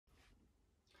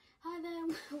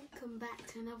welcome back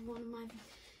to another one of my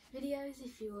videos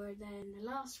if you were there in the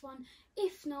last one.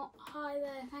 If not, hi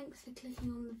there, thanks for clicking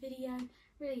on the video,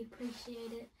 really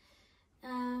appreciate it.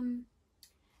 And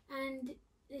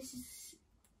this is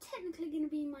technically going to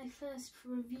be my first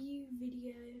review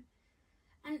video,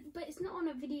 but it's not on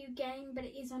a video game, but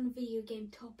it is on a video game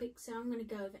topic, so I'm going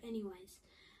to go over it anyways.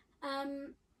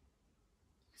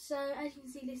 So as you can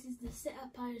see, this is the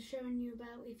setup I was showing you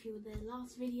about if you were there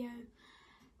last video.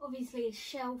 Obviously a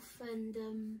shelf and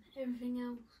everything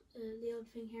else, the odd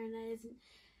thing here and there isn't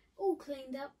all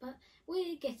cleaned up, but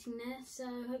we're getting there, so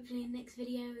hopefully in the next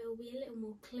video it will be a little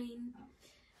more clean.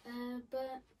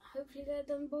 But hopefully that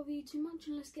doesn't bother you too much,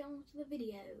 and let's get on to the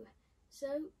video. So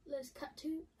let's cut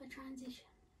to a transition.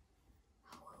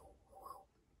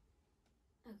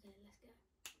 Okay, let's go.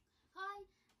 Hi,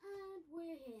 and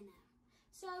we're here now.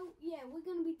 So yeah, we're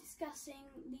going to be discussing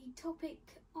the topic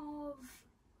of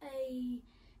a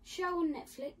show on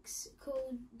Netflix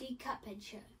called The Cuphead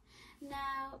Show.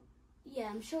 Now, yeah,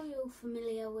 I'm sure you're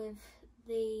familiar with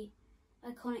the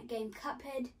iconic game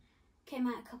Cuphead. Came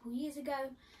out a couple years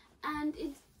ago, and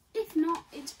if not,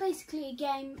 it's basically a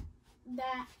game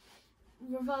that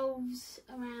revolves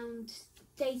around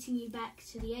dating you back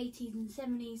to the 80s and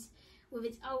 70s with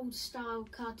its old style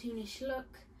cartoonish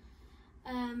look.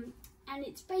 And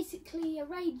it's basically a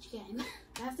rage game.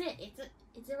 That's it.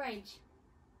 It's a rage.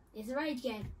 It's a rage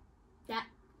game. That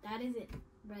is it.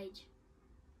 Rage.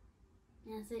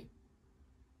 That's it.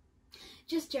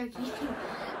 Just joking.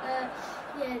 Yeah.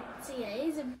 So yeah, it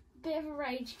is a bit of a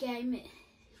rage game. It's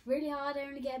really hard. I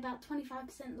only get about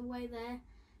 25% of the way there,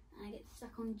 and I get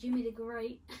stuck on Jimmy the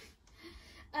Great.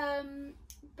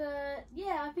 But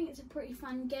yeah, I think it's a pretty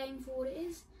fun game for what it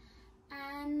is.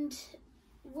 And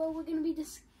well, we're going to be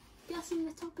discussing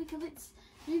the topic of its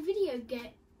new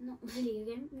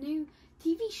new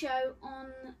TV show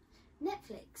on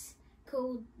Netflix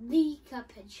called The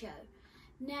Cuphead Show.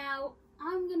 Now,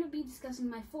 I'm going to be discussing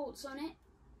my thoughts on it,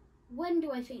 when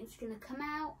do I think it's going to come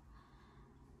out,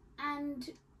 and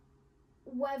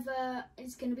whether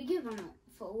it's going to be good or not,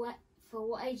 for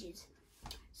what ages.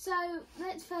 So,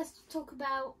 let's first talk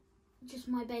about just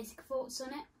my basic thoughts on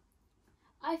it.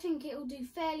 I think it will do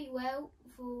fairly well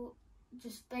for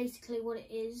just basically what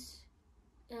it is,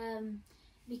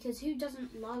 because who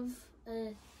doesn't love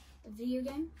a video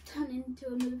game turned into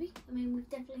a movie? I mean, we've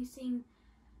definitely seen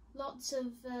lots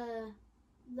of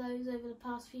those over the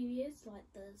past few years, like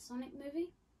the Sonic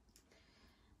movie,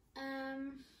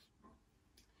 and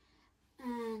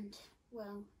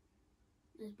well,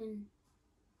 there's been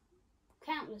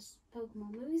countless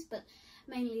Pokemon movies, but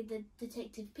mainly the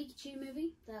Detective Pikachu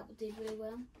movie that did really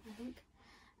well, I think.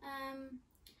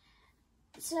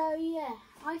 So yeah,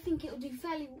 I think it will do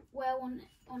fairly well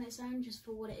on its own, just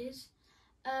for what it is.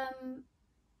 And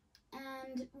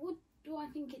what do I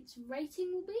think its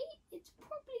rating will be? It's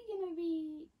probably going to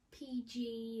be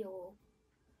PG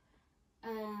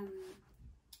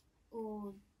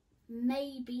or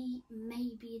maybe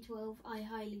a 12. I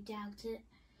highly doubt it.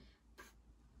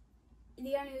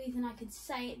 The only reason I could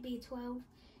say it'd be a 12,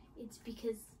 it's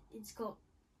because it's got,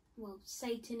 well,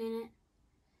 Satan in it.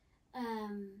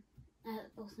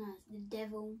 Also known as the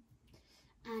devil,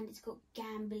 and it's got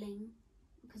gambling,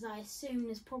 because I assume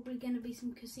there's probably going to be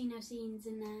some casino scenes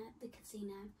in the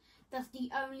casino. That's the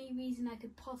only reason I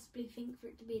could possibly think for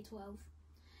it to be a 12.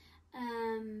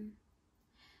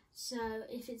 So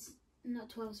if it's not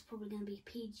 12, it's probably going to be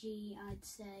PG, I'd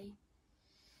say.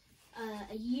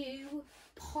 A U,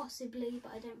 possibly,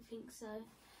 but I don't think so.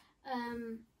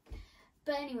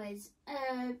 But anyways,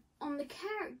 on the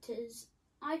characters,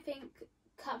 I think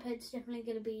Cuphead's definitely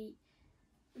going to be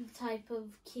the type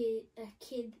of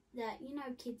kid that,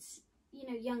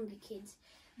 younger kids,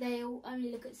 they'll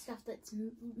only look at stuff that's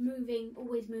moving,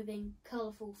 always moving,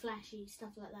 colourful, flashy,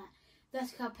 stuff like that.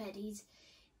 That's Cuphead. He's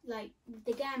like,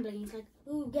 the gambling, he's like,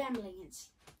 ooh, gambling, it's,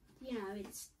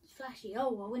 it's flashy,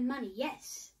 oh, I win money,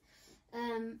 yes.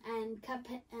 And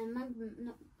Cuphead,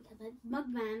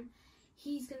 Mugman,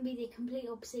 he's going to be the complete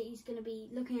opposite. He's going to be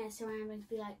looking at his surroundings,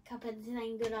 be like, Cuphead, this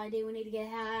ain't a good idea, we need to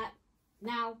get out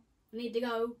now, we need to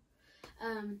go.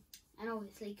 And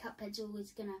obviously Cuphead's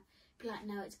always going to be like,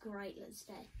 no, it's great, let's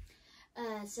stay.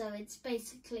 So it's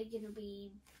basically going to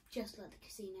be just like the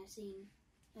casino scene,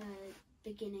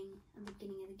 beginning of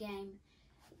the game.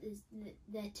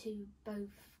 They're two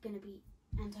both going to be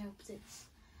anti-opposites.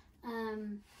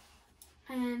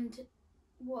 And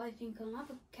what I think on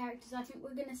other characters, I think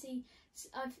we're going to see,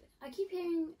 I keep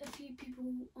hearing a few people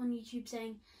on YouTube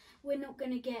saying we're not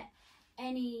going to get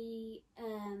any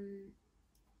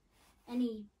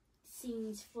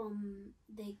scenes from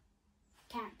the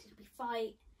characters we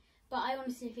fight. But I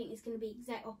honestly think it's going to be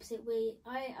exact opposite.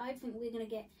 I think we're going to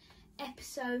get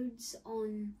episodes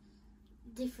on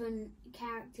different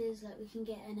characters. Like we can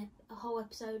get a whole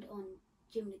episode on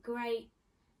Jim the Great,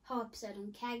 whole episode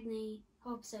on Cagney,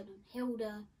 whole episode on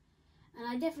Hilda. And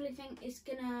I definitely think it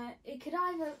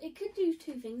could do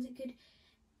two things. It could,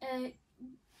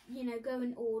 you know, go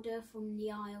in order from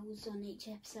the aisles on each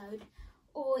episode,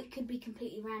 or it could be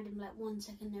completely random, like 1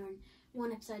 second they're in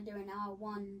one episode they're in aisle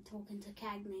 1 talking to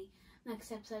Cagney,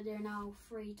 next episode they're in aisle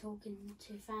 3 talking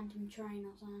to Phantom Train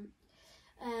or something.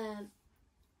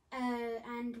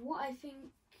 And what I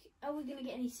think, are we going to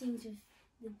get any scenes with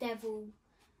the Devil,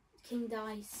 King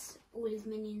Dice, all his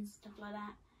minions, stuff like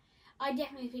that? I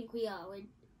definitely think we are.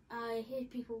 I hear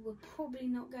people were probably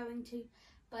not going to,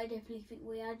 but I definitely think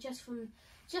we are. Just from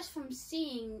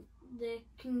seeing the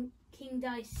King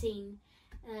Dice scene.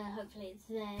 Hopefully it's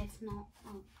there. If not,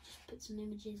 I'll just put some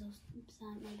images or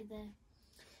something maybe there.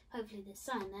 Hopefully there's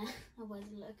something there. Otherwise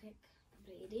I look like a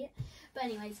complete idiot. But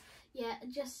anyways, yeah,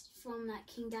 just from that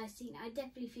King Dice scene, I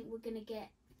definitely think we're gonna get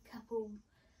a couple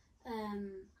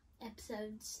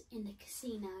episodes in the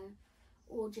casino,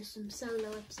 or just some solo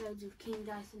episodes of King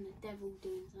Dice and the Devil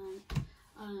doing something.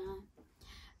 I don't know.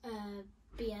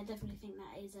 But yeah, I definitely think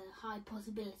that is a high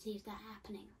possibility of that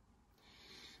happening.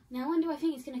 Now, when do I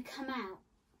think it's going to come out?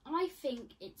 I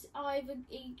think it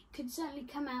could certainly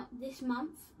come out this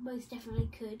month. Most definitely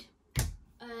could.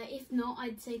 If not,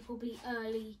 I'd say probably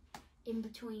early in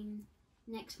between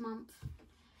next month.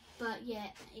 But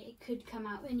yeah, it could come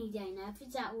out any day now. If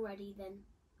it's out already, then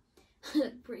I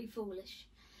look pretty foolish.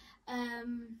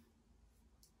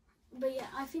 But yeah,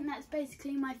 I think that's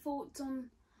basically my thoughts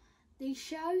on the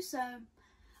show. So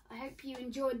I hope you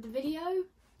enjoyed the video,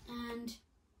 and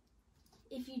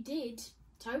if you did,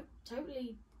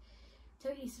 totally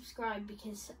subscribe,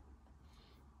 because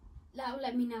that will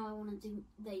let me know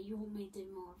that you want me to do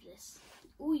more of this.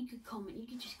 Or you could comment. You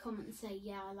could just comment and say,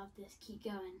 yeah, I love this, keep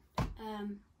going.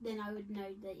 Then I would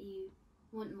know that you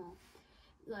want more.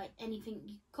 Like anything,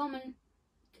 you comment, you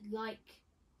could like,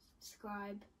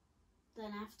 subscribe,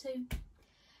 don't have to.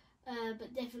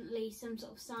 But definitely some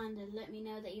sort of sign to let me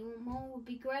know that you want more would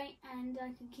be great, and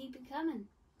I could keep it coming.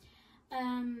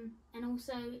 And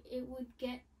also it would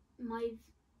get, my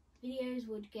videos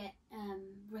would get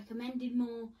recommended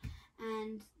more,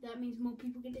 and that means more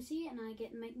people get to see it, and I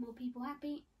get to make more people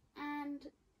happy,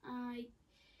 and I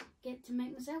get to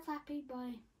make myself happy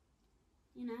by,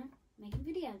 you know, making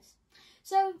videos.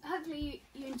 So hopefully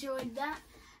you enjoyed that,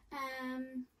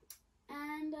 and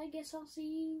I guess I'll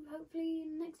see you hopefully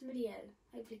in the next video,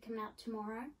 hopefully coming out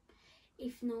tomorrow.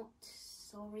 If not,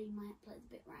 sorry, my upload's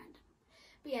a bit random.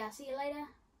 But yeah, see you later.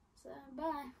 So,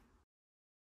 bye.